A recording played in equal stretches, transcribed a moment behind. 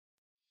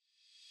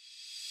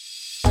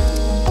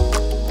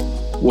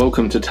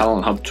Welcome to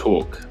Talent Hub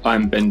Talk.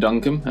 I'm Ben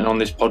Duncan, and on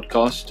this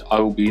podcast, I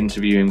will be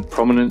interviewing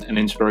prominent and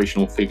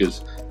inspirational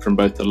figures from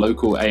both the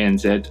local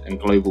ANZ and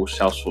global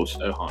Salesforce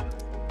Ohana.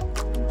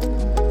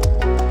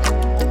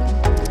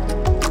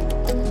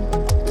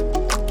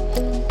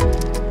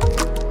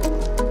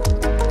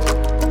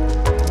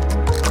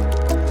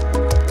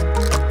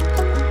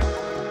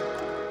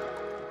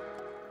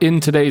 In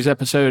today's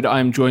episode,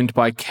 I'm joined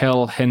by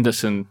Kel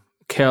Henderson.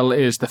 Kel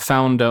is the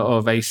founder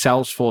of a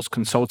Salesforce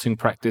consulting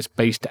practice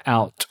based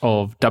out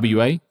of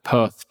WA,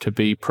 Perth to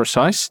be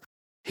precise.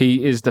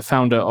 He is the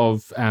founder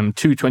of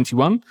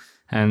 221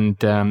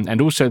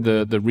 and also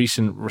the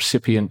recent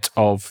recipient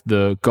of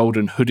the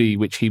Golden Hoodie,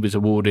 which he was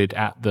awarded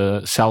at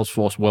the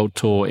Salesforce World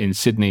Tour in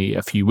Sydney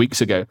a few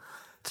weeks ago.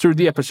 Through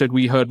the episode,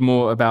 we heard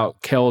more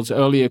about Kel's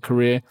earlier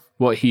career,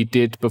 what he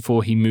did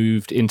before he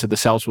moved into the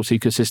Salesforce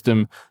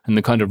ecosystem, and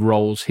the kind of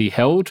roles he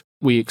held.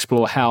 We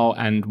explore how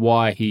and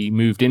why he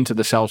moved into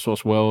the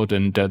Salesforce world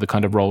and the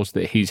kind of roles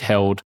that he's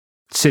held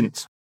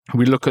since.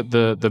 We look at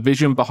the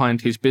vision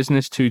behind his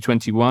business,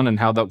 221, and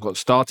how that got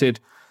started.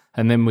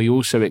 And then we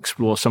also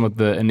explore some of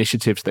the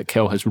initiatives that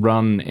Kel has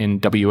run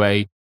in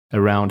WA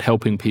around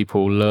helping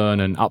people learn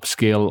and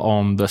upskill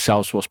on the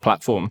Salesforce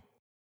platform.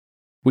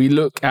 We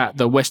look at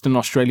the Western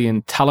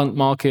Australian talent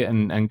market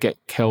and get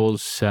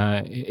Kel's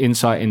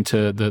insight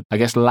into the,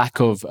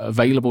 lack of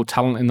available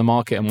talent in the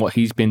market and what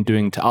he's been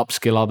doing to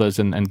upskill others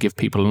and give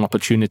people an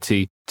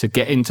opportunity to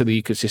get into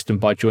the ecosystem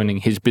by joining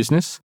his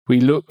business.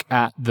 We look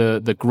at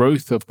the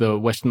growth of the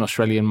Western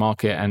Australian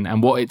market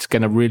and what it's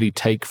going to really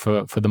take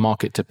for the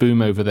market to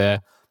boom over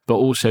there, but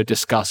also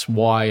discuss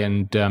why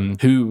and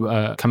who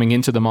coming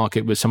into the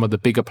market with some of the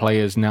bigger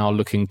players now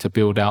looking to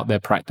build out their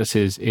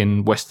practices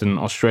in Western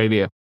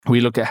Australia. We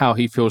look at how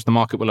he feels the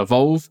market will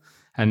evolve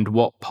and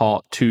what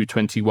part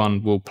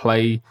 221 will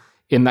play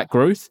in that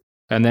growth,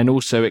 and then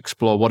also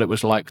explore what it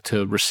was like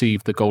to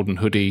receive the Golden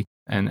Hoodie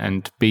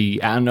and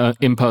be at an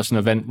in-person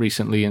event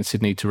recently in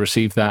Sydney to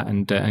receive that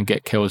and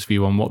get Kel's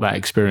view on what that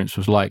experience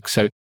was like.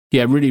 So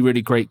yeah, really,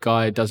 really great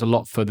guy, does a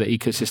lot for the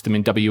ecosystem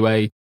in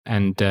WA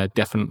and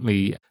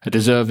definitely a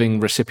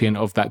deserving recipient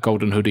of that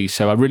Golden Hoodie.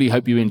 So I really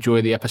hope you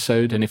enjoy the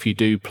episode, and if you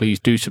do, please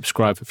do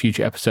subscribe for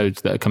future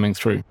episodes that are coming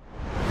through.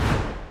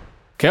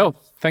 Kel,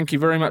 thank you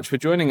very much for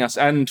joining us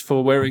and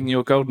for wearing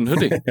your Golden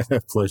Hoodie.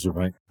 Pleasure,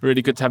 mate.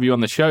 Really good to have you on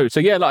the show. So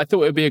yeah, I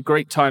thought it would be a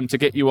great time to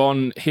get you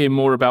on, hear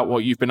more about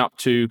what you've been up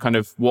to, kind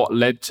of what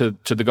led to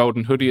the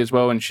Golden Hoodie as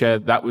well, and share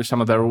that with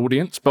some of their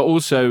audience, but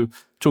also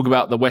talk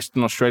about the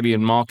Western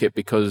Australian market,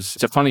 because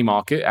it's a funny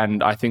market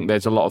and I think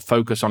there's a lot of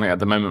focus on it at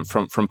the moment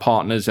from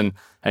partners and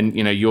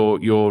you know,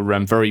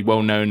 you're very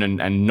well known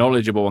and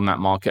knowledgeable on that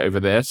market over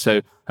there.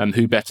 So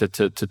who better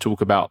to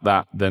talk about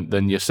that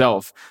than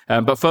yourself?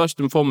 But first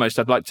and foremost,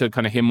 I'd like to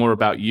kind of hear more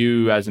about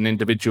you as an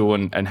individual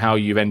and how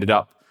you've ended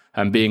up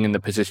being in the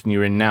position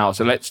you're in now.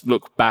 So let's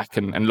look back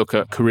and look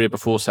at career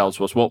before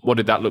Salesforce. What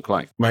did that look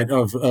like? Mate,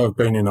 I've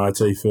been in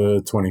IT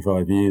for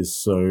 25 years.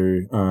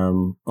 So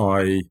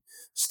I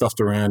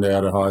stuffed around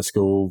out of high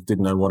school,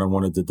 didn't know what I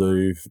wanted to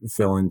do,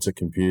 fell into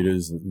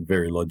computers,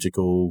 very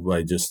logical.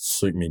 They just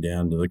suit me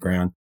down to the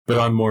ground. But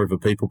I'm more of a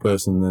people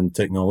person than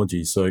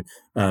technology. So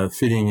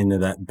fitting into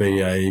that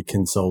BA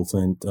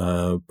consultant,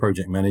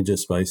 project manager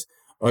space.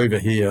 Over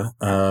here,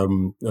 I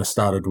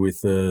started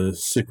with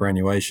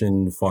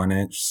superannuation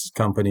finance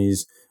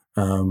companies.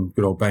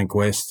 Good old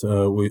Bankwest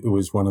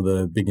was one of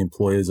the big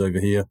employers over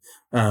here.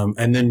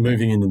 And then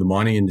moving into the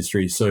mining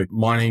industry. So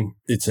mining,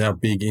 it's our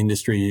big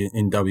industry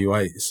in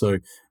WA. So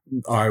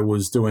I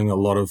was doing a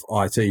lot of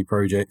IT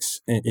projects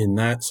in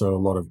that. So a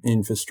lot of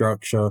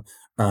infrastructure,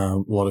 a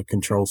lot of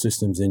control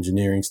systems,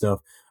 engineering stuff.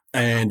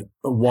 And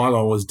while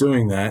I was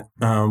doing that,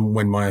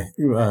 when my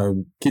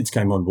kids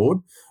came on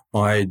board,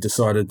 I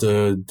decided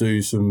to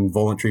do some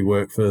voluntary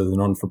work for the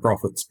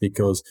non-for-profits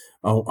because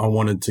I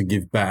wanted to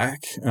give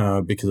back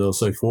because I was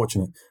so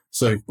fortunate.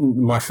 So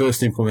my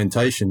first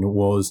implementation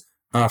was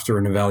after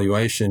an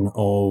evaluation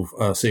of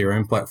a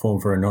CRM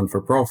platform for a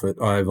non-for-profit.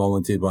 I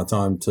volunteered my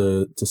time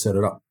to set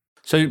it up.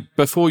 So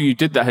before you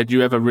did that, had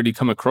you ever really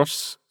come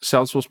across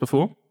Salesforce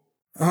before?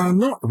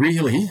 Not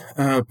really.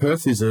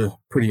 Perth is a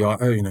pretty,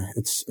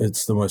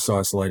 it's the most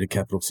isolated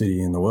capital city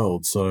in the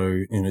world. So,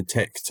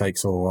 tech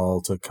takes a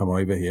while to come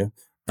over here.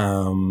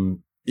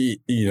 There's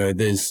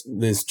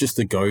just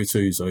the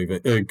go-to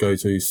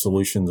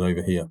solutions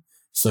over here.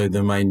 So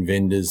the main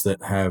vendors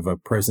that have a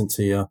presence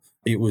here,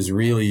 it was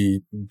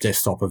really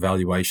desktop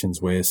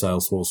evaluations where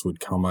Salesforce would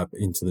come up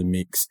into the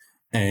mix.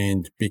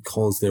 And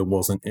because there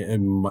wasn't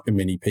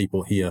many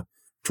people here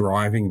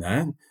driving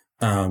that,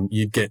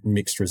 you'd get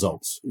mixed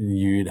results.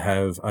 You'd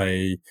have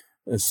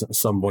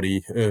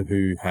somebody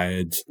who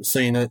had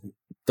seen it,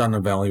 done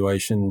an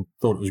evaluation,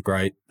 thought it was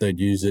great, they'd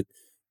use it,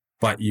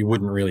 but you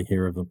wouldn't really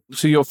hear of them.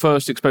 So your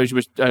first exposure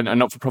was a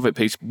not-for-profit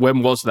piece.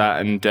 When was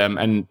that,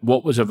 and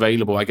what was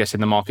available, I guess,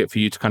 in the market for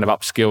you to kind of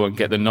upskill and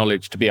get the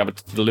knowledge to be able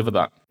to deliver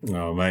that?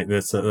 Oh, mate,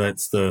 that's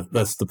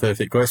the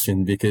perfect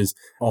question, because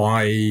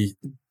I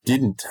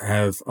didn't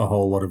have a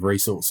whole lot of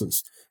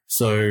resources.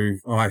 So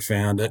I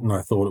found it and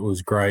I thought it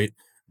was great.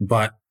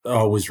 but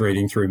I was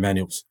reading through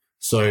manuals.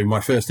 So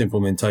my first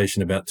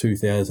implementation about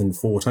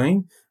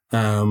 2014,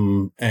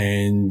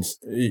 and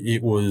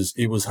it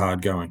was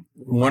hard going.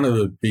 One of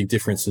the big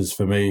differences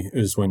for me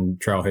is when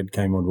Trailhead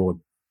came on board.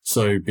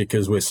 So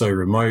because we're so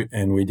remote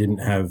and we didn't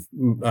have,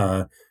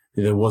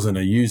 there wasn't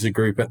a user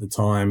group at the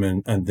time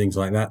and things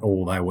like that,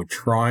 or they were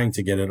trying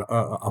to get it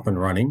up and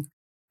running,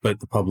 but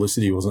the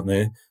publicity wasn't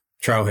there.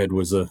 Trailhead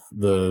was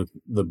the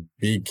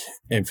big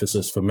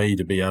emphasis for me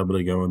to be able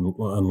to go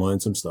and learn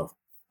some stuff.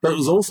 But it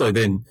was also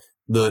then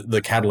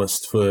the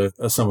catalyst for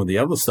some of the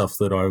other stuff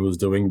that I was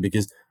doing,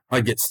 because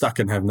I'd get stuck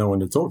and have no one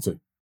to talk to.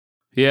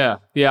 Yeah.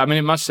 I mean,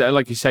 it must,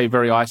 like you say,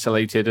 very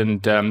isolated,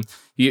 and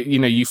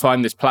you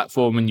find this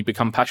platform and you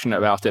become passionate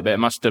about it. But it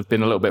must have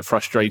been a little bit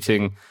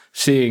frustrating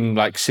seeing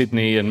like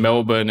Sydney and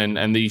Melbourne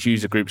and these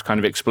user groups kind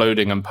of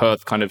exploding, and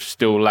Perth kind of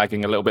still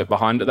lagging a little bit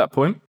behind at that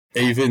point.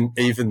 Even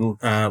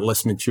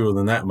less mature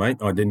than that, mate.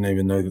 I didn't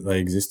even know that they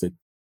existed.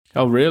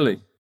 Oh,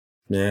 really?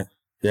 Yeah.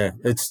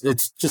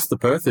 It's just the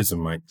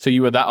Perthism, mate. So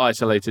you were that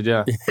isolated,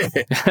 yeah.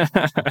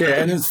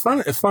 Yeah, and it's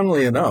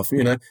funnily enough,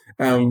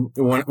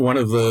 one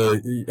of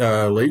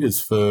the leaders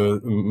for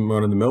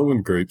one of the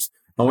Melbourne groups,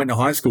 I went to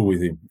high school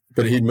with him,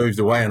 but he'd moved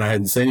away and I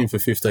hadn't seen him for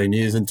 15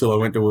 years until I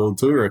went to World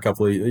Tour a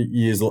couple of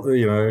years, what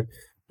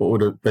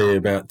would it be,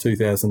 about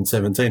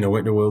 2017, I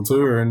went to World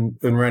Tour and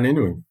ran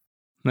into him.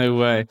 No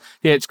way.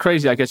 Yeah, it's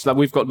crazy. I guess like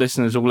we've got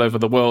listeners all over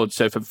the world.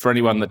 So for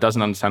anyone that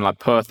doesn't understand, like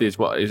Perth is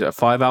it a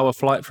 5-hour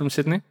flight from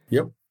Sydney?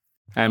 Yep.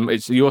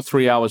 You're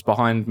 3 hours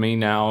behind me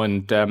now,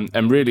 and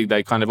really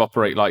they kind of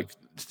operate like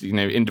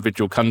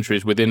individual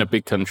countries within a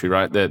big country,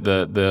 right?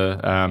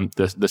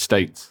 The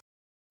states.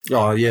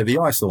 Oh yeah, the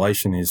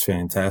isolation is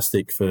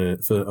fantastic for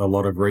a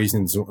lot of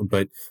reasons,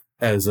 but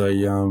as a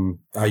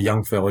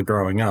young fella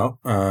growing up,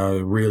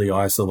 really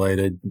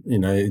isolated,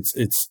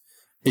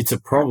 it's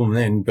a problem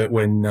then, but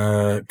when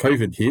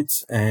COVID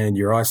hits and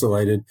you're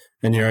isolated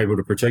and you're able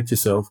to protect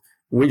yourself,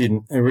 we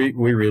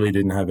really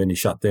didn't have any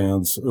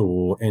shutdowns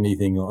or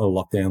anything or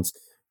lockdowns.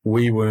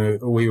 We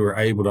were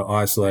able to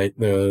isolate.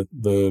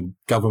 The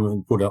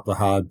government put up the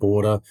hard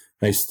border.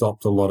 They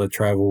stopped a lot of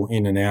travel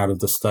in and out of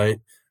the state.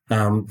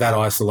 That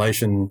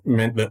isolation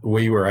meant that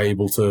we were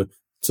able to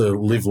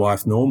live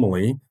life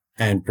normally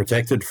and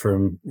protected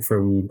from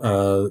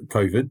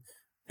COVID.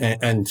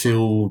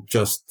 Until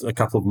just a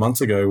couple of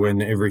months ago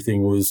when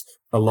everything was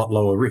a lot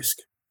lower risk.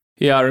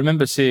 Yeah, I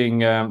remember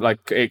seeing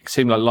it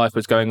seemed like life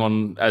was going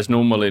on as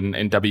normal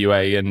in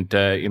WA, and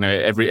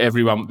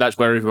everyone, that's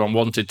where everyone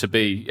wanted to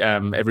be.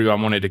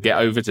 Everyone wanted to get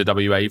over to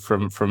WA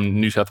from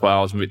New South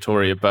Wales and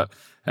Victoria, but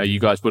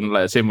you guys wouldn't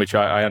let us in, which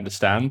I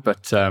understand.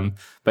 But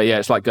yeah,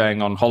 it's like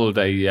going on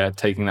holiday,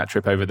 taking that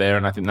trip over there,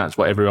 and I think that's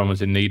what everyone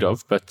was in need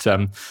of. But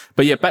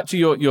yeah, back to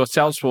your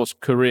Salesforce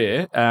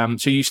career.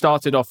 So you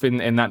started off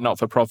in that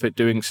not-for-profit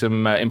doing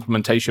some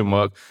implementation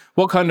work.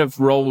 What kind of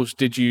roles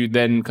did you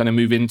then kind of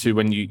move into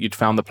when you'd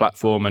found the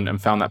platform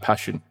and found that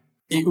passion?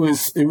 It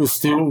was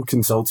still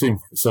consulting.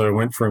 So I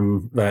went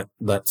from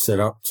that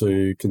setup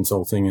to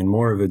consulting and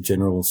more of a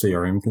general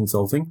CRM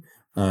consulting.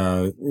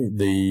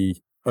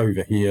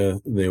 Over here,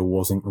 there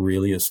wasn't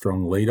really a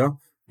strong leader.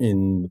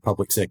 In the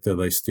public sector,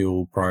 they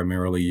still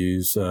primarily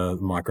use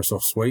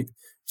Microsoft Suite.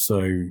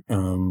 So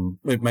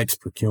it makes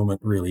procurement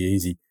really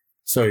easy.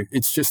 So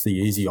it's just the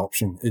easy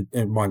option.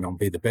 It might not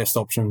be the best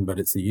option, but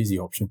it's the easy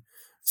option.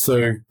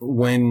 So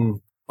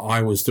when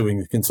I was doing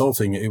the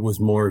consulting, it was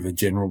more of a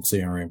general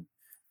CRM.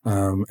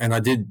 And I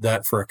did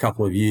that for a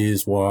couple of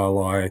years while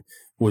I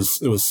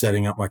was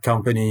setting up my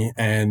company.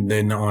 And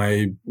then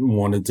I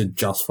wanted to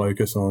just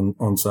focus on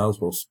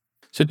Salesforce.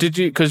 So did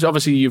you, because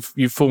obviously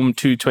you've formed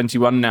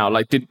 221 now,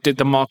 like did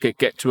the market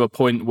get to a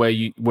point where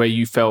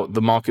you felt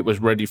the market was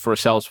ready for a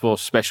Salesforce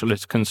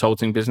specialist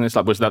consulting business?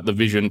 Like was that the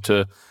vision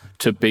to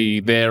be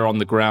there on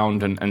the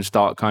ground and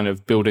start kind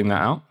of building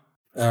that out?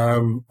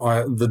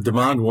 The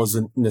demand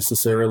wasn't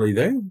necessarily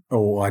there,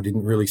 or I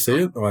didn't really see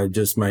it. I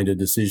just made a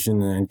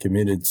decision and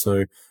committed.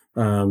 So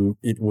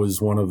it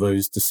was one of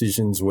those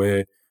decisions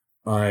where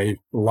I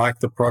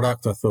liked the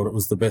product. I thought it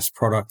was the best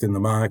product in the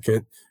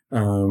market.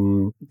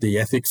 The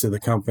ethics of the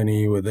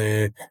company were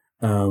there.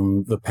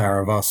 The Power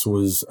of Us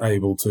was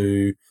able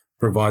to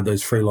provide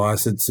those free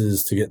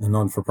licenses to get the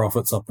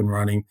non-for-profits up and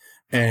running,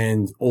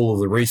 and all of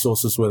the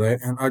resources were there.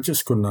 And I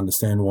just couldn't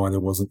understand why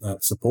there wasn't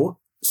that support.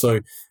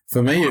 So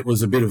for me, it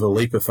was a bit of a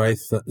leap of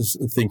faith,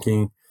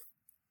 thinking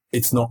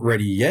it's not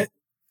ready yet.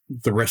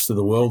 The rest of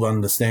the world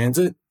understands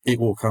it. It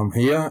will come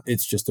here.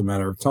 It's just a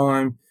matter of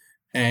time.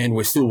 And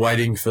we're still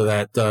waiting for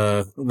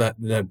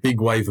that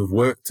big wave of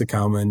work to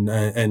come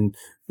and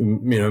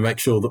make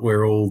sure that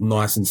we're all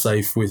nice and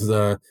safe with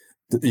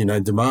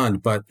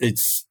demand. But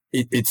it's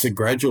a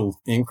gradual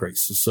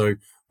increase. So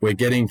we're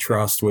getting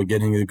trust. We're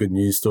getting the good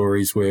news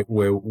stories.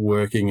 We're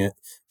working it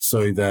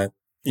so that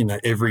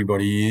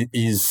everybody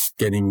is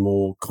getting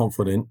more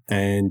confident,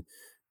 and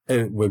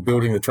we're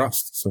building the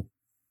trust. So.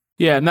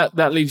 Yeah, and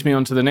that leads me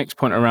on to the next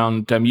point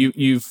around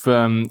you've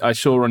I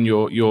saw on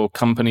your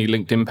company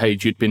LinkedIn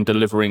page you'd been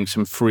delivering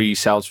some free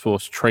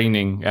Salesforce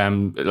training,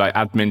 like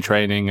admin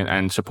training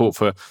and support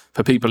for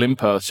people in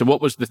Perth. So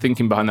what was the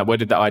thinking behind that? Where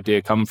did that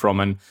idea come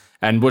from?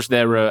 And was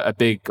there a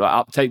big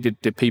uptake?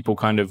 Did people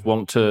kind of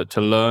want to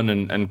learn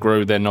and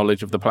grow their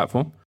knowledge of the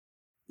platform?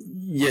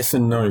 Yes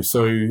and no.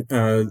 So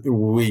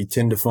we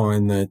tend to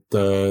find that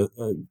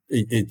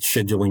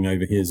scheduling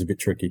over here is a bit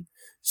tricky.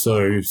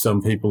 So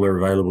some people are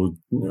available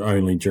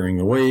only during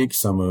the week,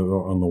 some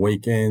are on the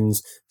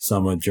weekends,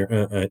 some are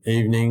at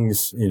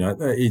evenings.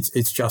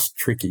 It's just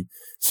tricky.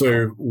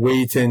 So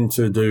we tend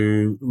to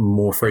do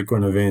more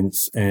frequent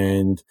events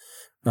and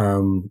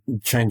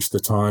change the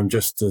time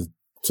just to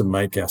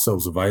make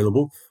ourselves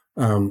available.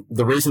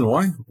 The reason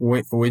why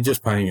we're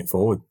just paying it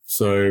forward.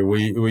 So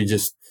we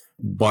just,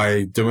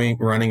 by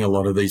running a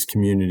lot of these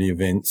community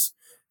events,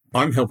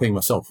 I'm helping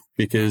myself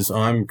because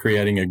I'm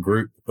creating a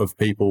group of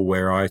people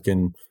where I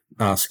can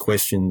ask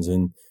questions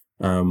and,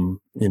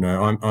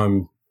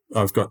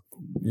 I've got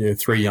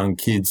 3 young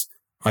kids.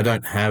 I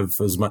don't have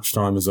as much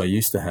time as I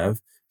used to have.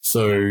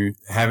 So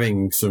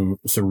having some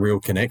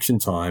real connection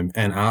time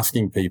and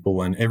asking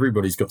people, and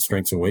everybody's got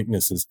strengths and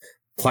weaknesses.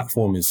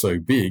 Platform is so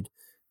big.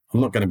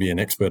 I'm not going to be an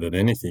expert at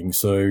anything.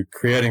 So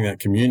creating that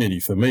community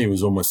for me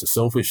was almost a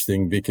selfish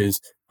thing because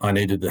I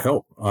needed the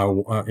help.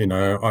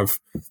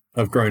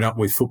 I've grown up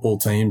with football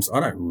teams. I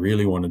don't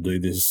really want to do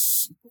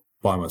this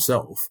by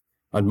myself.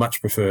 I'd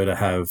much prefer to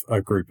have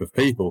a group of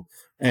people.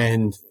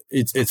 And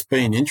it's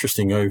been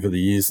interesting over the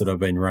years that I've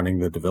been running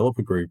the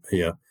developer group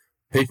here.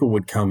 People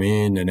would come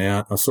in and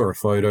out. I saw a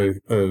photo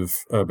of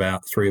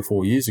about 3 or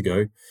 4 years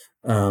ago.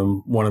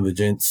 One of the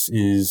gents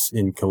is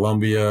in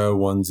Colombia,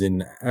 one's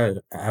in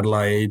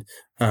Adelaide,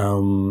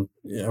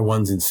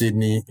 one's in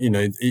Sydney.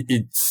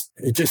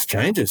 It just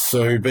changes.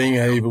 So being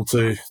able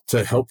to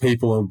help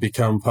people and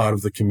become part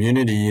of the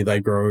community,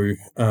 they grow,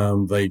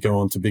 they go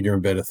on to bigger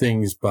and better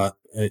things, but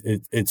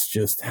it's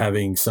just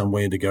having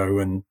somewhere to go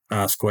and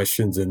ask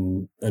questions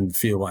and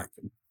feel like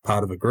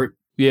part of a group.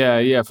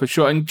 Yeah, for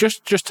sure. And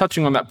just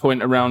touching on that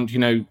point around,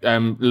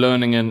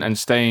 learning and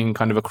staying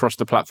kind of across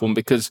the platform,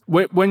 because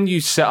when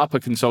you set up a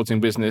consulting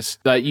business,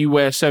 you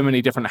wear so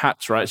many different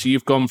hats, right? So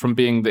you've gone from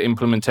being the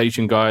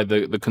implementation guy,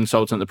 the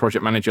consultant, the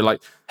project manager.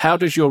 Like, how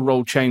does your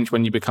role change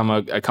when you become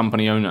a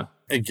company owner?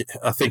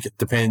 I think it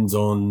depends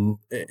on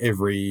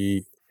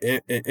everyone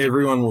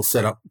will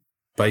set up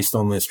based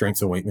on their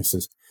strengths and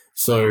weaknesses.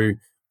 So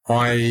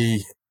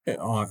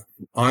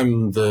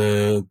I'm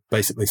the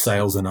basically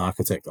sales and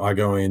architect. I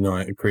go in,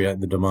 I create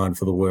the demand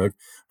for the work.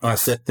 I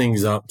set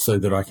things up so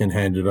that I can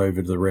hand it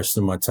over to the rest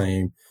of my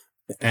team,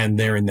 and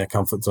they're in their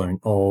comfort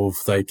zone of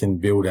they can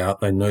build out.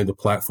 They know the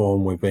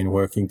platform. We've been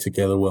working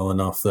together well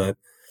enough that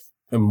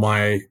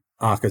my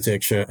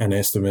architecture and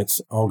estimates,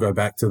 I'll go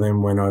back to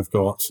them when I've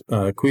got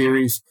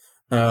queries.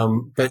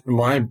 But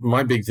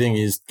my big thing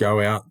is go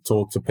out,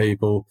 talk to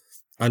people,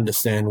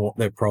 understand what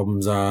their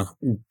problems are,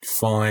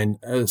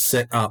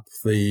 set up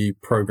the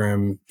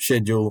program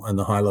schedule and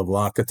the high-level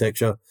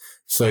architecture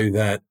so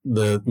that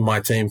my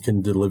team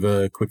can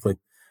deliver quickly.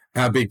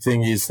 Our big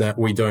thing is that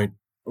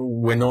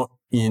we're not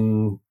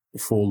in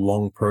for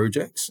long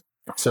projects,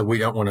 so we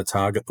don't want to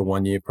target the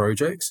 1-year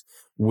projects.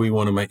 We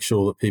want to make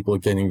sure that people are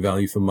getting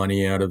value for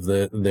money out of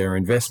their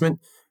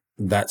investment.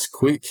 That's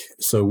quick.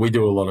 So we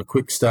do a lot of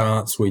quick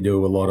starts. We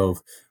do a lot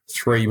of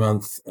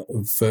 3-month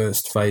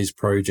first phase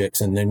projects,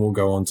 and then we'll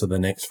go on to the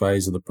next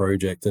phase of the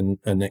project and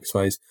next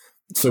phase.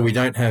 So we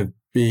don't have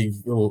big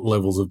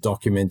levels of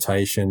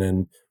documentation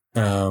and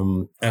a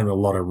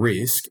lot of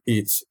risk.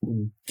 You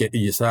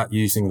start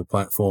using the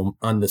platform,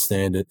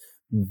 understand it,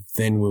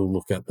 then we'll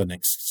look at the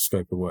next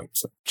scope of work.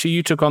 So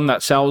you took on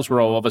that sales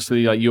role.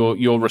 Obviously,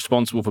 you're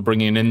responsible for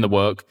bringing in the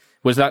work.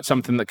 Was that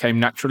something that came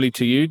naturally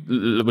to you?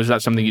 Was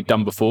that something you'd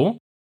done before?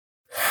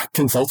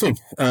 Consulting.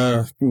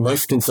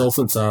 Most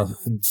consultants are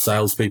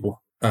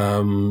salespeople.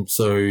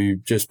 So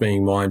just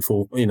being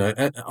mindful,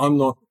 I'm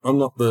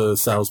not the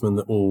salesman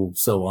that will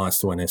sell ice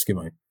to an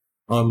Eskimo.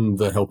 I'm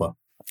the helper.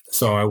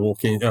 So I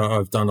walk in,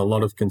 I've done a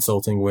lot of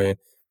consulting where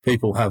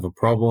people have a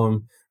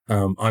problem.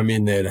 I'm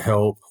in there to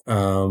help.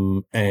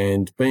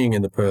 And being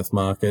in the Perth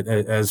market,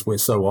 as we're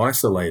so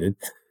isolated,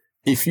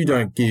 if you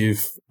don't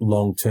give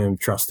long-term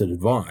trusted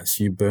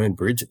advice, you burn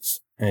bridges,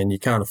 and you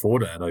can't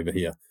afford that over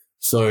here.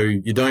 So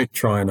you don't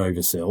try and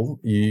oversell.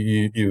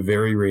 You're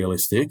very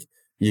realistic.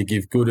 You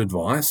give good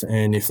advice.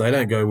 And if they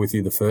don't go with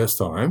you the first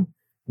time,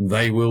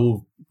 they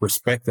will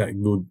respect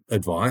that good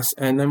advice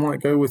and they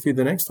might go with you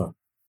the next time.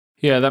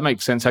 Yeah, that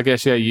makes sense. I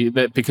guess,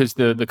 because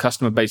the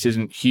customer base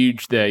isn't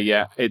huge there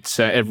yet. It's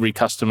every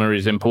customer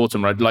is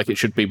important, right? Like it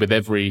should be with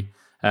every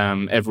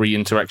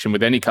interaction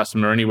with any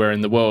customer anywhere in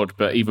the world,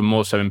 but even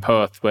more so in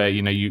Perth, where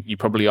you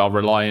probably are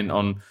reliant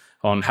on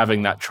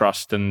having that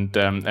trust and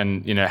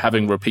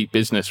having repeat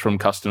business from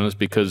customers,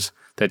 because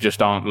there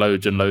just aren't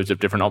loads and loads of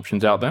different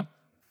options out there.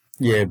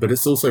 Yeah, but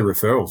it's also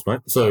referrals,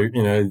 mate. So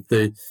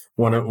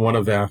one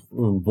of our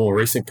more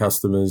recent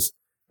customers,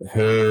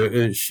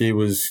 she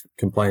was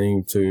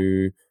complaining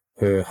to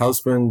her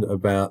husband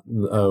about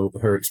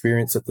her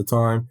experience at the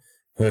time.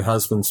 Her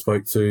husband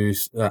spoke to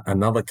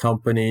another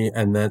company,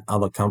 and that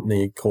other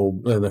company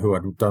called who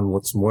I'd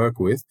done some work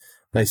with.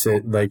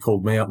 They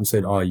called me up and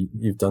said, "Oh,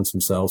 you've done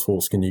some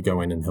Salesforce. Can you go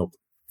in and help?"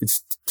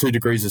 It's 2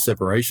 degrees of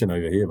separation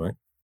over here, mate.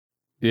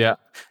 Yeah.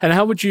 And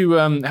how would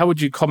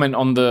you comment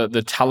on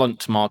the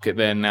talent market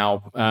there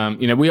now?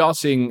 We are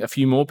seeing a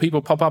few more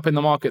people pop up in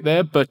the market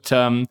there, but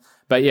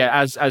yeah,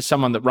 as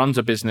someone that runs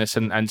a business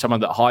and someone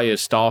that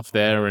hires staff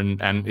there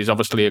and is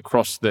obviously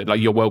across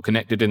you're well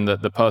connected in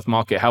the Perth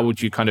market, how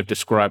would you kind of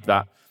describe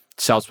that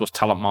Salesforce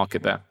talent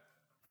market there?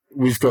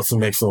 We've got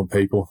some excellent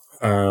people,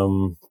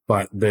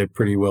 but they're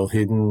pretty well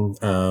hidden.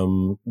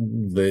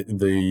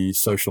 The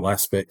social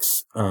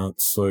aspects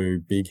aren't so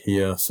big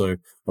here, so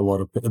a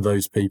lot of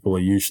those people are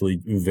usually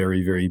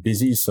very, very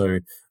busy.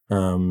 So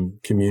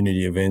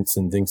community events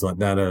and things like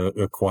that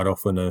are quite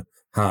often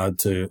hard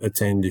to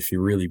attend if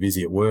you're really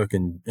busy at work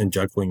and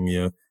juggling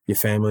your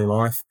family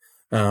life.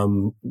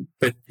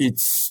 But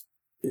it's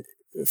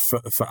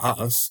for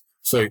us.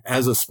 So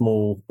as a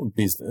small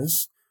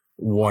business,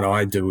 what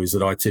I do is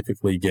that I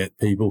typically get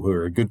people who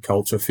are a good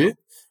culture fit,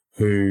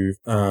 who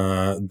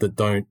that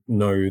don't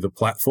know the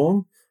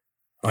platform.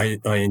 I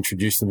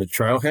introduce them to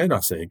Trailhead.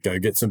 I say, go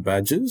get some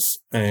badges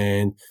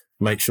and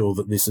make sure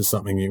that this is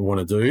something you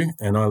want to do.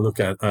 And I look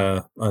at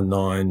a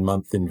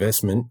 9-month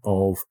investment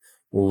of,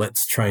 well,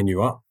 let's train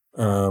you up.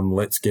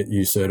 Let's get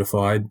you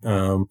certified.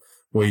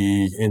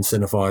 We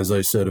incentivize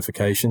those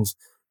certifications.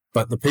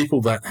 But the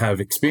people that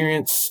have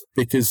experience,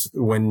 because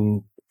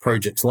when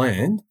projects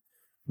land,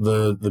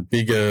 the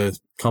bigger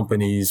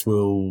companies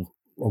will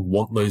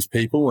want those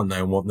people and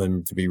they want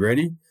them to be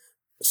ready.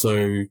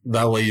 So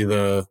they'll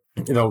either,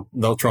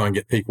 they'll try and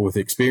get people with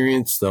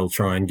experience. They'll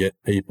try and get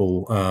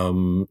people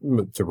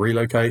to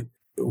relocate.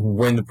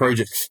 When the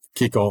projects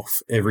kick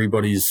off,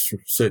 everybody's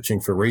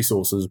searching for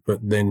resources. But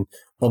then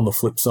on the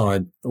flip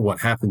side, what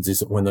happens is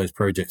that when those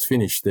projects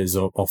finish, there's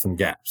often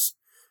gaps.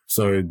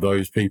 So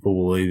those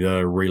people will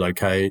either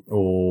relocate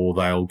or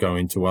they'll go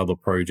into other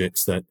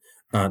projects that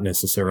aren't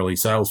necessarily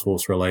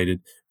Salesforce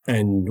related.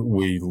 And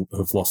we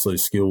have lost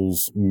those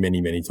skills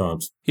many, many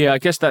times. Yeah, I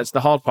guess that's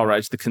the hard part, right?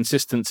 It's the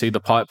consistency, the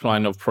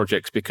pipeline of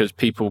projects, because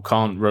people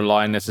can't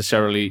rely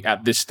necessarily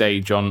at this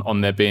stage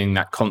on there being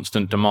that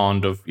constant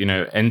demand of,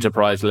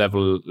 enterprise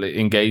level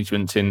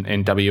engagement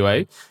in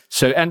WA.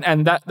 So,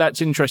 and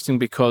that's interesting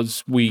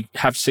because we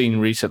have seen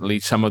recently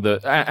some of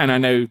and I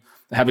know,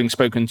 having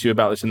spoken to you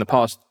about this in the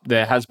past,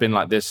 there has been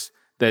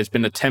there's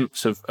been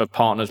attempts of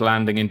partners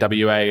landing in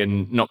WA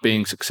and not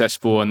being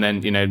successful, and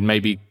then,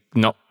 maybe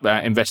not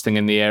investing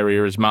in the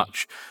area as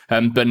much.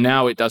 But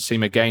now it does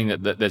seem again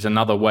that there's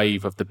another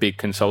wave of the big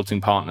consulting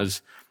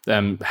partners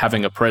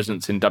having a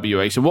presence in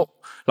WA. So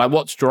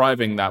what's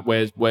driving that?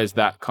 Where's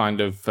that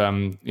kind of,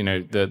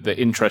 the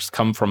interest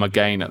come from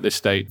again at this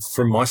stage?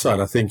 From my side,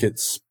 I think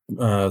it's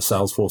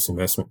Salesforce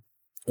investment.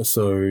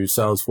 So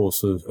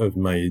Salesforce have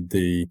made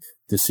the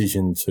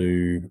decision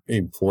to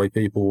employ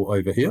people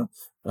over here.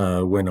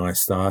 When I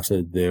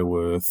started, there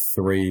were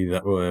 3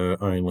 that were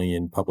only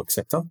in public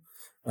sector.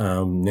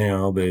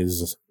 Now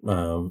there's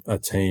a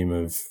team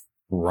of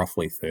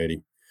roughly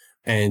 30,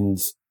 and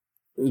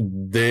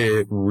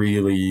they're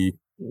really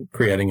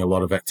creating a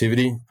lot of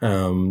activity.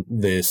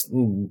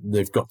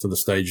 They've got to the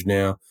stage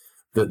now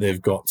that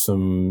they've got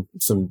some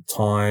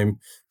time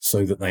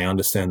so that they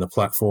understand the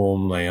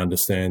platform, they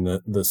understand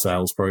the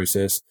sales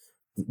process.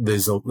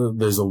 There's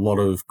a lot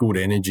of good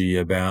energy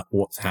about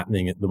what's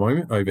happening at the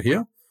moment over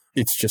here.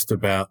 It's just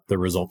about the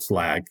results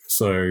lag.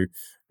 So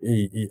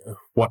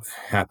what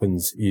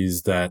happens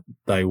is that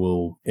they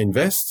will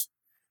invest,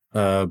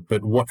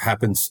 but what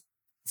happens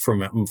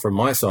from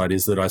my side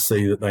is that I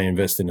see that they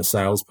invest in a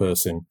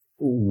salesperson.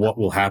 What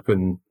will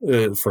happen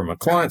from a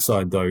client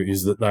side, though,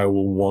 is that they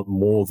will want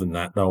more than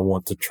that. They'll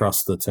want to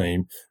trust the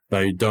team.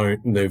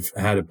 They've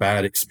had a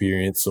bad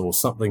experience or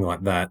something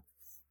like that.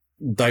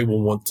 They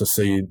will want to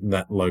see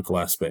that local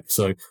aspect.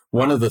 So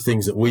one of the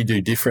things that we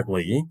do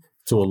differently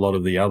to a lot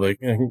of the other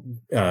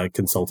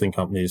consulting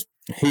companies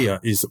here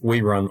is that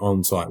we run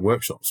on-site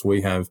workshops.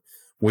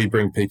 We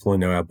bring people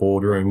into our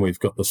boardroom. We've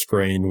got the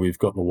screen. We've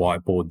got the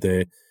whiteboard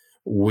there.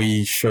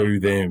 We show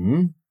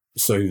them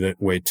so that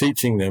we're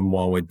teaching them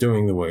while we're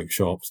doing the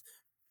workshops,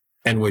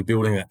 and we're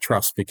building that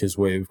trust because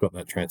we've got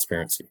that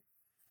transparency.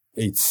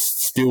 It's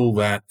still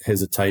that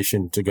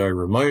hesitation to go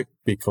remote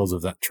because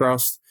of that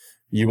trust.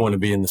 You want to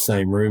be in the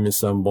same room as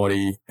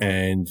somebody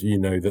and you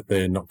know that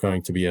they're not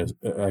going to be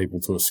able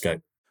to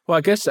escape. Well,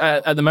 I guess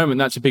at the moment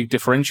that's a big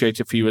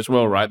differentiator for you as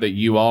well, right? That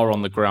you are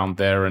on the ground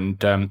there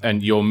and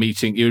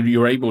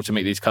you're able to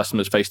meet these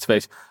customers face to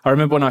face. I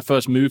remember when I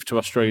first moved to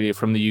Australia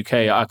from the UK,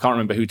 I can't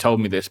remember who told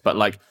me this, but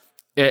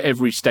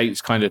every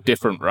state's kind of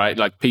different, right?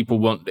 Like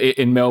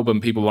in Melbourne,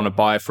 people want to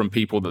buy from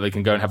people that they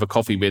can go and have a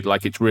coffee with.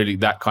 Like it's really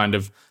that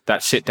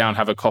sit down,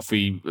 have a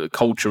coffee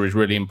culture is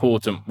really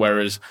important.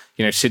 Whereas,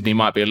 Sydney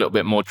might be a little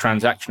bit more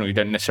transactional. You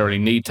don't necessarily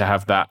need to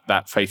have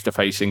that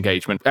face-to-face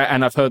engagement.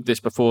 And I've heard this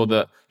before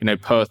that,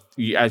 Perth,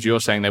 as you're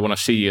saying, they want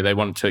to see you. They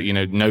want to,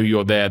 know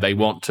you're there. They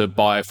want to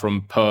buy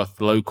from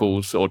Perth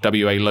locals or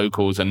WA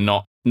locals and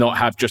not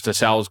have just a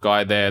sales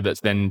guy there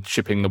that's then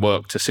shipping the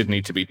work to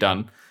Sydney to be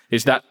done.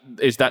 Is that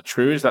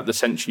true? Is that the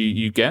sense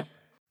you get?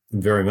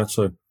 Very much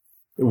so.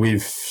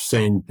 We've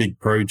seen big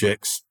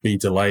projects be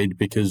delayed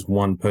because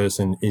one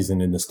person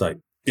isn't in the state.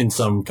 In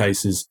some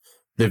cases,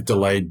 they've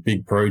delayed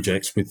big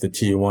projects with the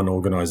tier one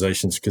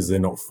organizations because they're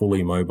not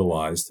fully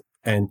mobilized.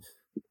 And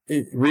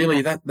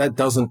really that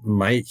doesn't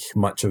make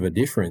much of a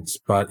difference,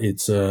 but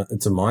it's a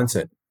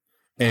mindset.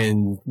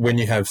 And when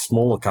you have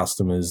smaller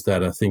customers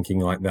that are thinking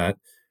like that,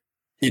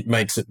 it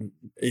makes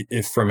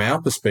it from our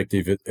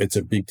perspective, it's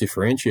a big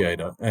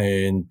differentiator.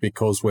 And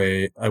because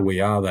we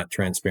are that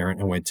transparent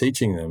and we're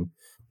teaching them,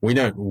 we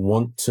don't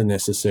want to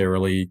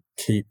necessarily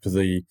keep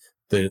the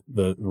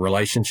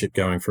relationship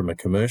going from a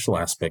commercial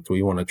aspect.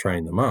 We want to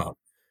train them up.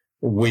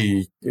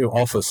 We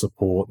offer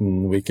support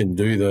and we can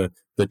do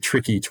the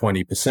tricky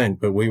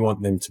 20%, but we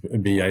want them to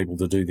be able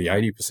to do the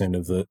 80%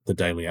 of the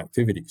daily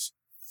activities.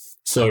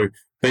 So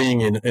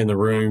being in the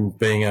room,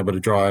 being able to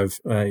drive,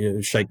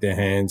 shake their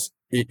hands,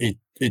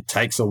 it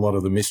takes a lot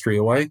of the mystery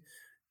away.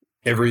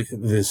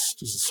 There's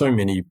so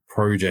many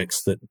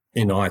projects that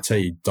in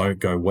IT don't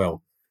go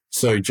well.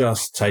 So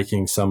just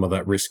taking some of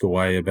that risk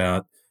away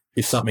about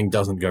if something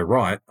doesn't go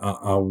right,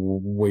 are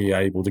we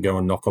able to go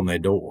and knock on their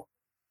door?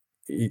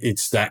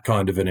 It's that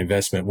kind of an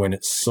investment when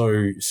it's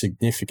so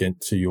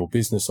significant to your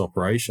business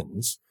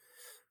operations.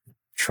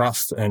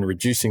 Trust and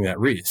reducing that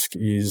risk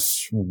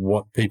is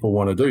what people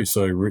want to do.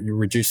 So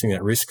reducing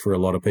that risk for a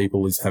lot of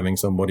people is having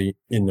somebody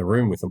in the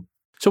room with them.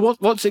 So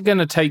what's it going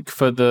to take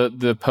for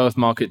the Perth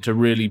market to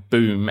really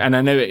boom? And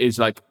I know it is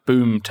like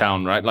boom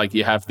town, right? Like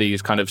you have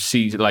these kind of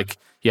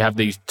you have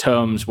these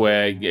terms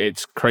where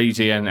it's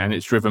crazy and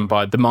it's driven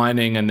by the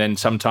mining, and then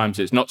sometimes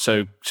it's not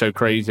so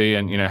crazy,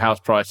 and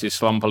house prices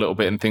slump a little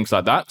bit and things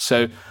like that.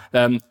 So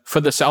for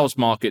the Salesforce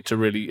market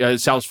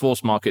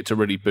to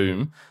really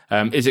boom,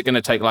 is it going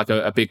to take like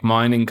a big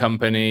mining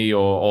company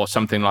or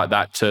something like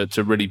that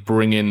to really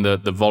bring in the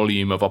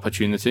volume of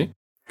opportunity?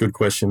 Good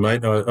question,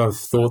 mate. I've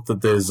thought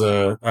that there's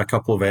a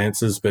couple of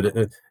answers,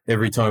 but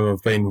every time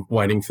I've been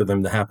waiting for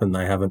them to happen,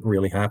 they haven't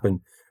really happened.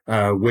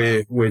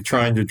 We're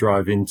trying to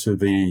drive into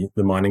the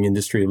mining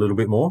industry a little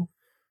bit more.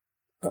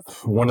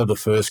 One of the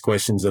first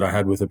questions that I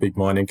had with a big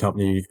mining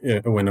company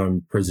when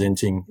I'm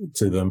presenting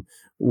to them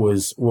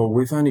was, well,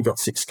 we've only got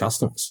 6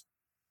 customers.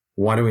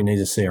 Why do we need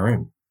a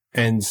CRM?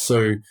 And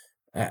so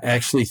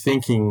actually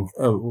thinking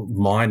of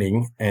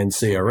mining and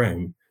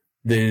CRM,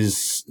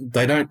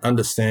 they don't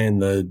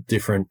understand the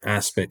different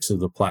aspects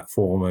of the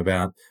platform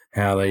about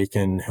how they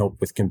can help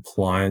with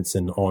compliance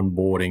and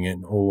onboarding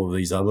and all of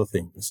these other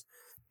things.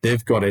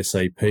 They've got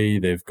SAP,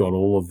 they've got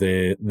all of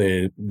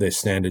their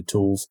standard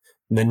tools,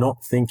 and they're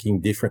not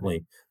thinking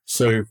differently.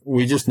 So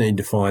we just need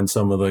to find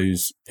some of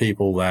those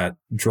people that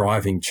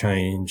driving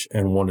change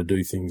and want to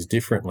do things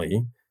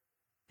differently.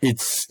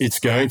 It's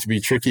going to be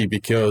tricky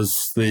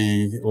because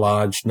the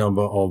large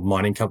number of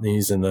mining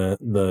companies and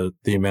the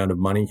amount of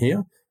money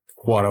here.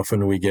 Quite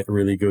often we get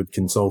really good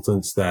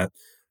consultants that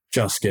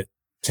just get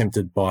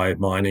tempted by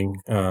mining.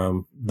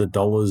 The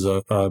dollars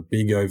are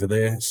big over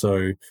there.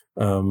 So,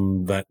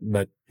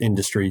 that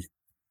industry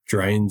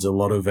drains a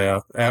lot of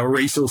our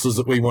resources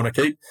that we want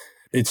to keep.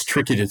 It's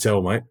tricky to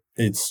tell, mate.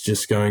 It's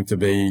just going to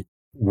be,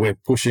 we're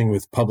pushing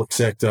with public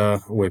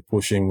sector. We're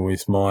pushing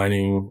with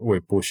mining.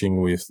 We're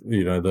pushing with,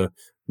 a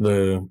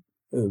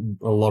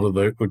lot of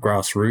the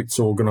grassroots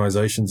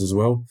organizations as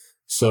well.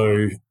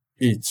 So,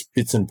 it's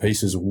bits and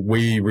pieces.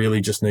 We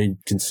really just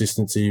need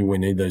consistency. We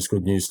need those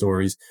good news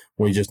stories.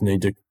 We just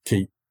need to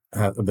keep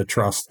the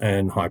trust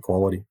and high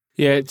quality.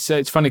 Yeah,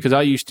 it's funny because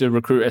I used to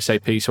recruit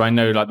SAP, so I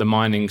know like the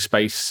mining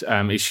space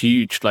is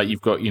huge. Like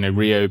you've got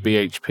Rio,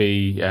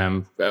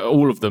 BHP,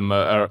 all of them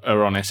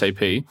are on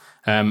SAP.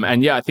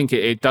 And yeah, I think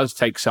it does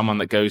take someone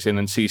that goes in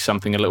and sees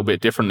something a little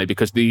bit differently,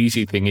 because the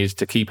easy thing is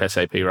to keep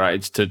SAP, right?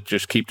 It's to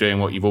just keep doing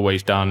what you've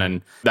always done.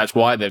 And that's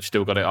why they've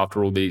still got it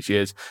after all these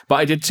years. But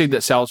I did see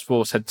that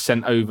Salesforce had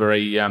sent over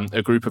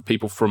a group of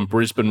people from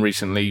Brisbane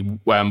recently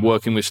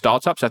working with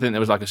startups. I think there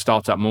was like a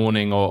startup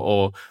morning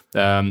or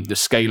the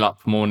scale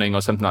up morning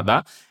or something like that.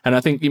 And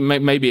I think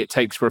maybe it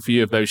takes for a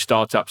few of those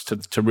startups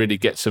to really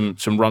get some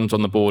runs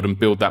on the board and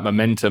build that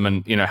momentum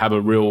and, have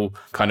a real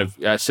kind of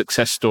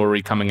success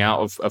story coming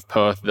out of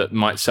Perth that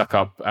might suck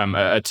up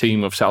a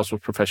team of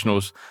Salesforce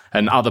professionals,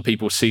 and other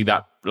people see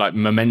that like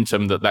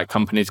momentum that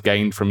company's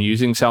gained from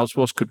using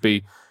Salesforce could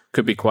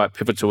be quite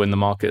pivotal in the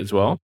market as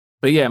well.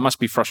 But yeah, it must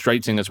be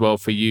frustrating as well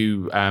for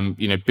you,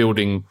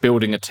 building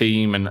a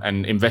team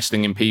and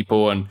investing in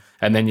people, and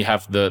then you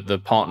have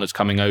the partners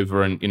coming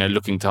over and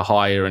looking to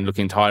hire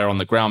on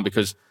the ground,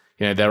 because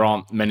there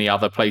aren't many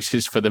other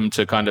places for them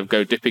to kind of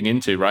go dipping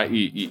into, right?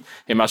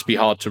 It must be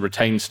hard to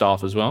retain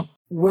staff as well.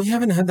 We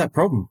haven't had that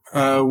problem.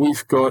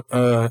 We've got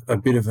a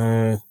bit of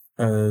a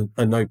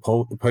no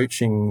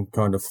poaching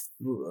kind of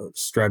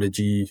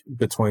strategy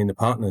between the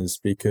partners,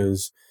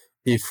 because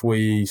if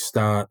we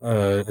start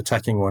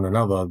attacking one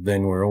another,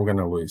 then we're all going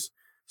to lose.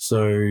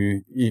 So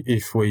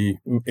if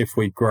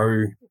we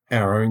grow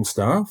our own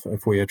staff,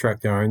 if we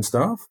attract our own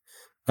staff,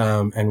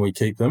 and we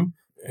keep them,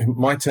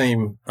 my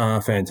team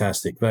are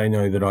fantastic. They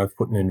know that I've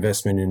put an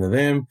investment into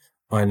them.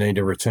 I need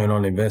a return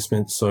on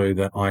investment so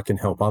that I can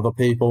help other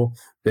people.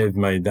 They've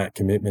made that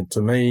commitment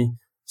to me.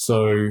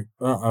 So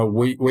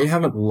we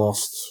haven't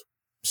lost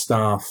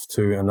staff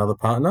to another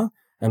partner,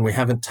 and we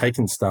haven't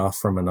taken staff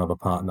from another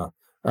partner.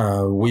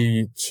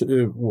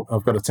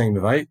 I've got a team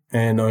of 8,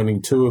 and only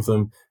 2 of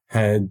them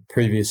had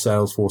previous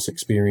Salesforce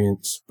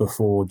experience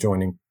before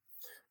joining.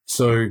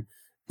 So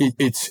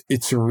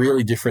it's a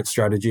really different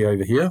strategy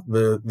over here.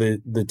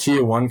 The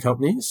tier 1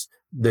 companies,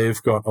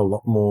 they've got a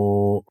lot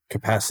more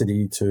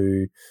capacity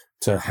to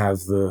have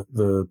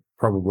the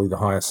probably the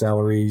higher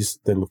salaries.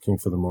 They're looking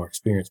for the more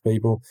experienced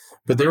people,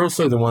 but they're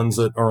also the ones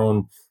that are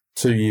on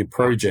 2-year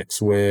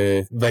projects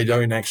where they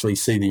don't actually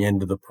see the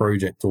end of the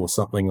project or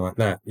something like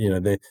that.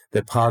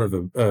 They're part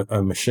of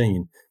a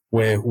machine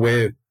where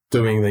we're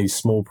doing these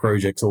small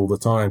projects all the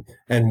time,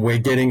 and we're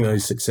getting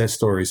those success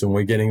stories and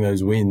we're getting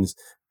those wins.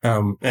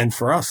 And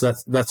for us,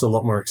 that's a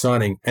lot more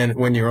exciting. And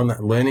when you're on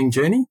that learning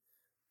journey,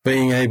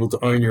 being able to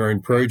own your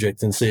own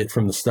project and see it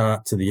from the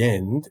start to the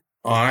end,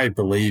 I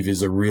believe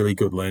is a really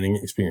good learning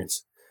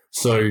experience.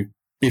 So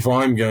if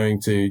I'm going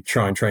to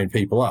try and train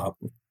people up,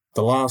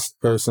 the last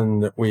person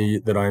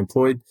that I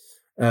employed,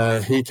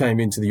 he came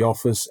into the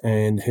office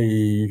and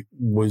he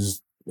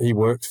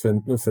worked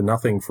for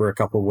nothing for a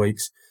couple of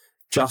weeks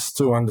just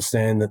to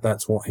understand that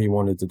that's what he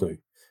wanted to do.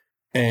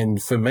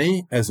 And for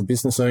me as a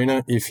business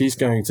owner, if he's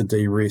going to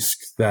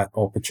de-risk that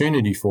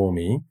opportunity for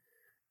me,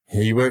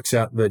 he works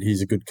out that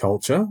he's a good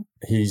culture.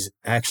 He's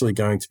actually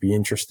going to be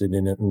interested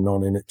in it and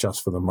not in it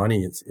just for the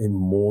money. It's in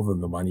more than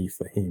the money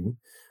for him.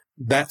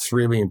 That's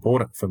really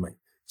important for me.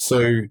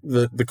 So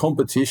the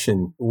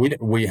competition,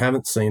 we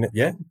haven't seen it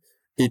yet.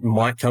 It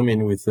might come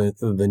in with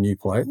the new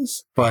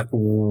players, but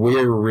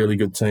we're a really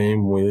good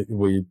team.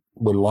 We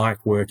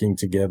like working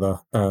together.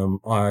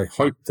 I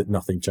hope that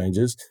nothing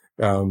changes,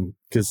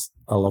 because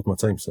I love my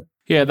team. So.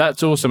 Yeah,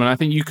 that's awesome. And I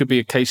think you could be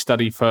a case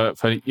study for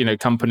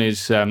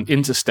companies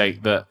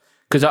interstate that,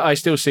 because I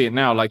still see it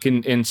now, like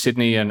in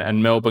Sydney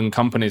and Melbourne,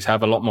 companies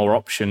have a lot more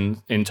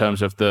option in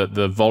terms of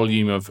the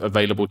volume of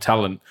available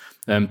talent,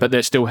 but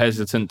they're still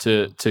hesitant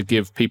to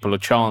give people a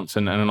chance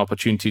and an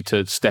opportunity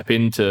to step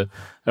into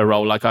a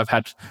role. Like I've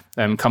had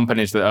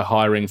companies that are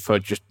hiring for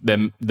just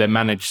their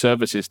managed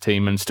services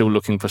team and still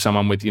looking for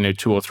someone with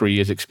 2 or 3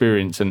 years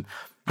experience. And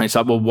it's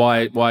like, well,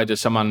 why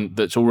does someone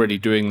that's already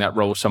doing that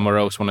role somewhere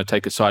else want to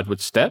take a sideward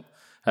step?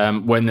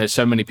 When there's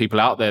so many people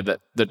out there that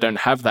don't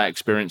have that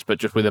experience, but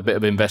just with a bit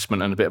of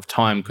investment and a bit of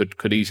time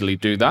could easily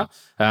do that.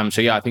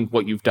 So yeah, I think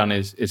what you've done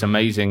is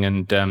amazing,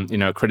 and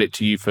a credit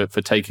to you for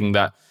taking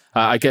that.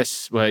 I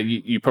guess where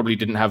you probably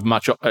didn't have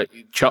much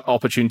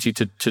opportunity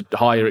to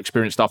hire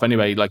experienced staff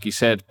anyway, like you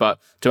said, but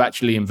to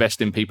actually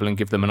invest in people and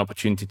give them an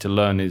opportunity to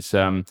learn is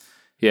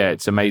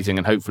it's amazing,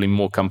 and hopefully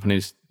more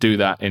companies do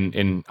that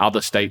in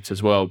other states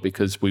as well,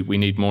 because we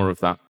need more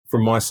of that.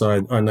 From my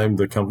side, I named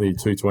the company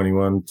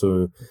 221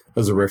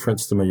 as a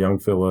reference to my young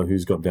fella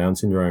who's got Down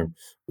syndrome.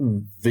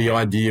 The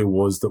idea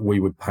was that we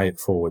would pay it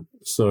forward.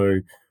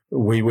 So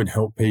we would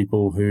help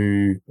people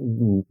who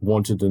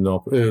wanted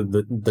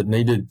that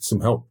needed some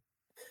help.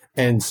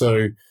 And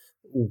so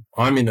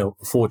I'm in a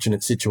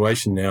fortunate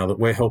situation now that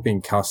we're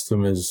helping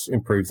customers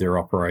improve their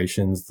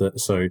operations,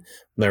 so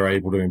they're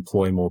able to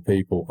employ more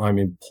people. I'm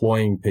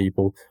employing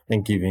people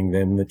and giving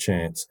them the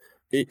chance.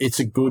 It's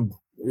a good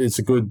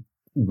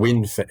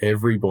win for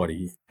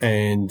everybody.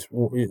 And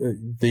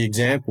the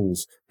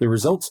examples, the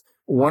results,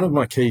 one of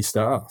my key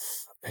staff,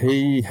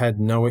 he had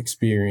no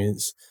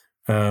experience.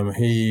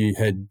 He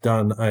had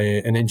done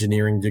an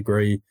engineering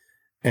degree,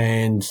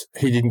 and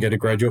he didn't get a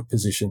graduate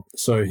position.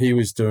 So he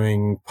was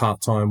doing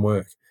part-time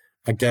work.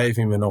 I gave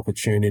him an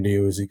opportunity.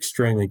 I was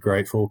extremely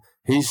grateful.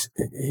 He's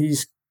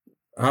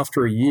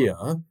after a year,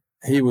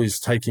 he was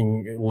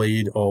taking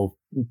lead of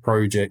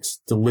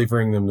projects,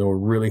 delivering them to a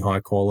really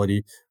high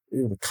quality.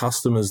 The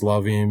customers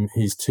love him.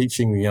 He's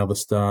teaching the other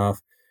staff.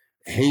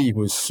 He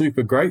was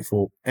super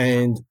grateful.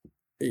 And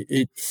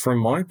from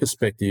my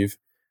perspective,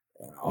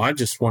 I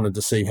just wanted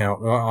to see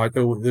how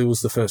it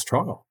was the first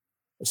trial.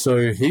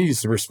 So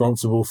he's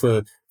responsible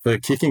for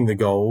kicking the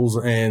goals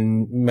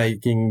and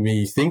making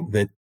me think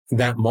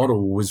that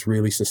model was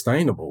really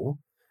sustainable.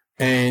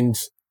 And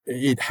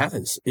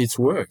it's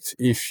worked.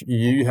 If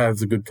you have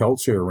the good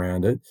culture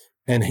around it,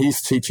 and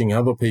he's teaching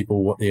other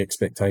people what the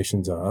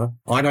expectations are,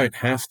 I don't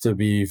have to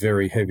be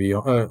very heavy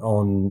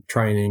on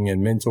training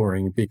and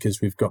mentoring,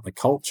 because we've got the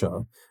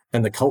culture,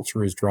 and the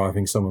culture is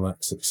driving some of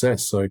that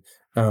success. So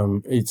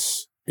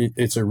it's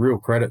a real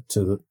credit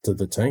to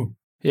the team.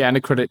 Yeah, and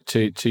a credit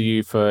to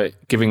you for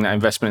giving that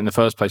investment in the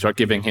first place, or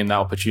giving him that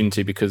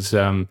opportunity, because,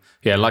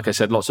 like I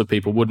said, lots of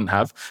people wouldn't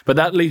have. But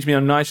that leads me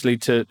on nicely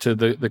to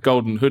the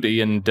golden hoodie,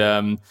 and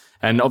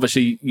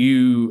obviously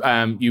you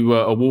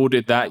were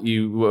awarded that.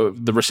 You were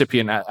the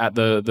recipient at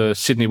the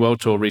Sydney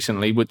World Tour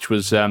recently, which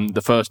was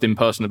the first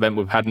in-person event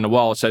we've had in a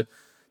while. So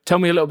tell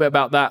me a little bit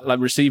about that, like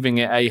receiving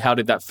it. A, how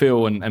did that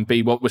feel? And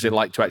B, what was it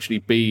like to actually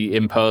be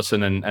in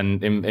person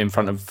and in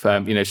front of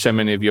so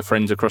many of your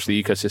friends across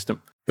the ecosystem?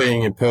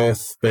 Being in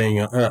Perth, being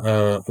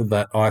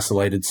that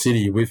isolated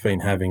city, we've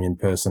been having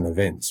in-person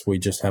events. We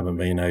just haven't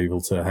been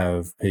able to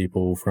have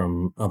people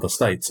from other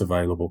states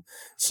available.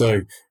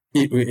 So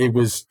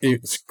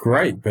it's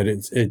great, but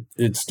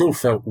it still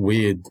felt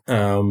weird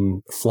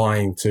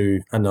flying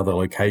to another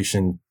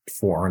location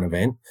for an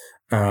event.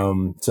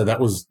 So that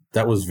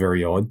was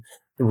very odd.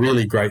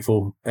 Really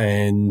grateful,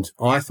 and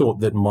I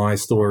thought that my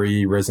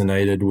story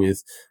resonated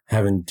with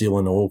having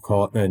Dylan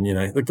Alcott, and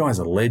the guy's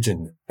a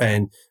legend,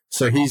 and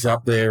so he's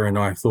up there, and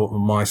I thought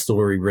my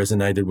story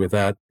resonated with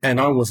that. And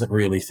I wasn't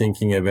really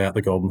thinking about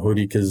the golden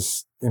hoodie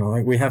because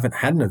we haven't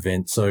had an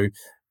event, so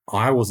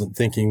I wasn't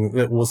thinking,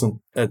 that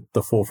wasn't at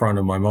the forefront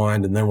of my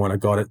mind. And then when I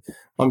got it,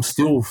 I'm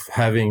still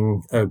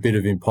having a bit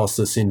of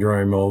imposter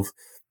syndrome of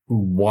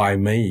why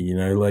me,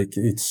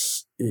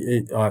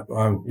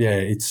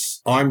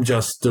 I'm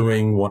just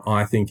doing what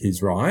I think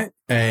is right.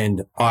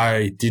 And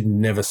I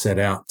never set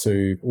out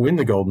to win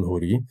the golden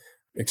hoodie.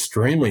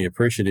 Extremely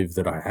appreciative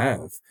that I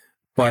have,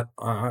 but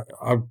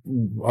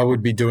I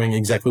would be doing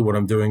exactly what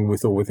I'm doing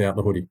with or without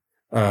the hoodie.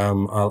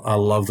 I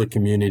love the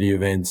community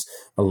events.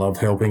 I love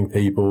helping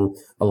people.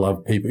 I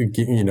love people,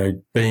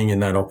 being in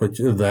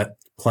that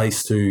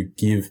place to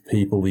give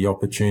people the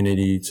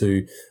opportunity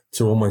to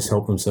almost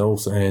help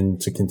themselves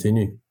and to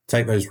continue.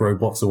 Take those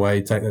roadblocks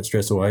away, take that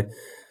stress away.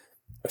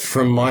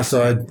 From my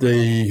side,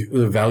 the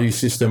value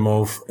system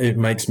of it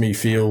makes me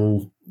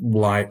feel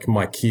like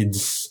my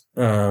kids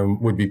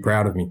would be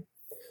proud of me.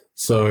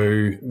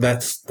 So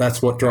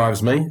that's what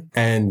drives me.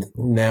 And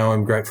now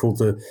I'm grateful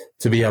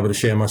to be able to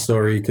share my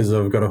story because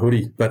I've got a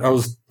hoodie. But I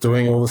was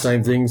doing all the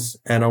same things,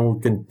 and I will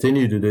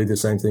continue to do the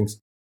same things.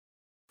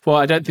 Well,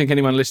 I don't think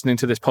anyone listening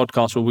to this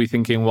podcast will be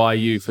thinking, why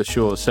you, for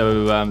sure.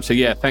 So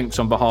yeah, thanks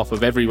on behalf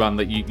of everyone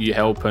that you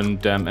help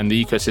and the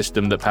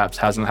ecosystem that perhaps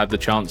hasn't had the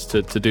chance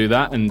to do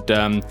that.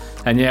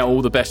 And yeah,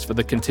 all the best for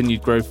the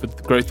continued growth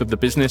of the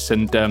business,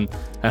 and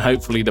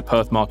hopefully the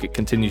Perth market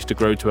continues to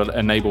grow to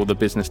enable the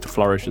business to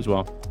flourish as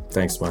well.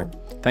 Thanks, mate.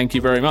 Thank you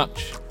very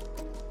much.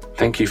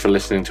 Thank you for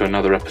listening to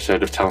another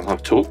episode of Talent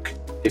Hub Talk.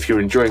 If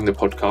you're enjoying the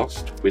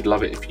podcast, we'd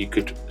love it if you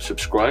could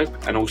subscribe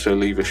and also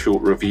leave a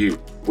short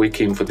review. We're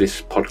keen for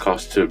this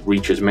podcast to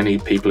reach as many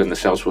people in the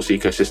Salesforce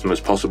ecosystem as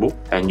possible,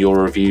 and your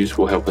reviews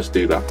will help us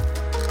do that.